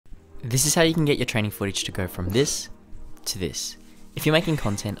This is how you can get your training footage to go from this to this. If you're making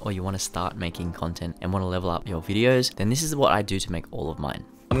content or you want to start making content and want to level up your videos, then this is what I do to make all of mine.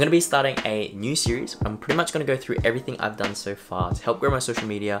 I'm going to be starting a new series. I'm pretty much going to go through everything I've done so far to help grow my social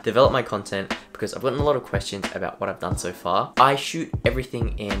media, develop my content, because I've gotten a lot of questions about what I've done so far. I shoot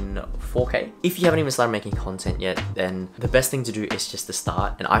everything in 4K. If you haven't even started making content yet, then the best thing to do is just to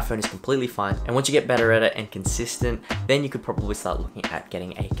start. An iPhone is completely fine. And once you get better at it and consistent, then you could probably start looking at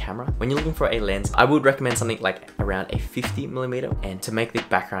getting a camera. When you're looking for a lens, I would recommend something like around a 50mm, and to make the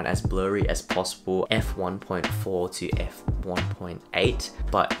background as blurry as possible, f1.4 to f1.8.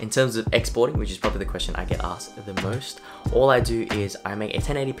 But in terms of exporting, which is probably the question I get asked the most, all I do is I make a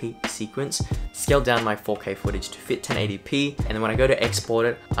 1080p sequence, scale down my 4K footage to fit 1080p, and then when I go to export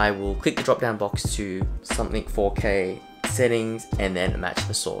it, I will click the drop down box to something 4K settings and then match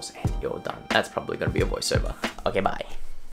the source, and you're done. That's probably going to be a voiceover. Okay, bye.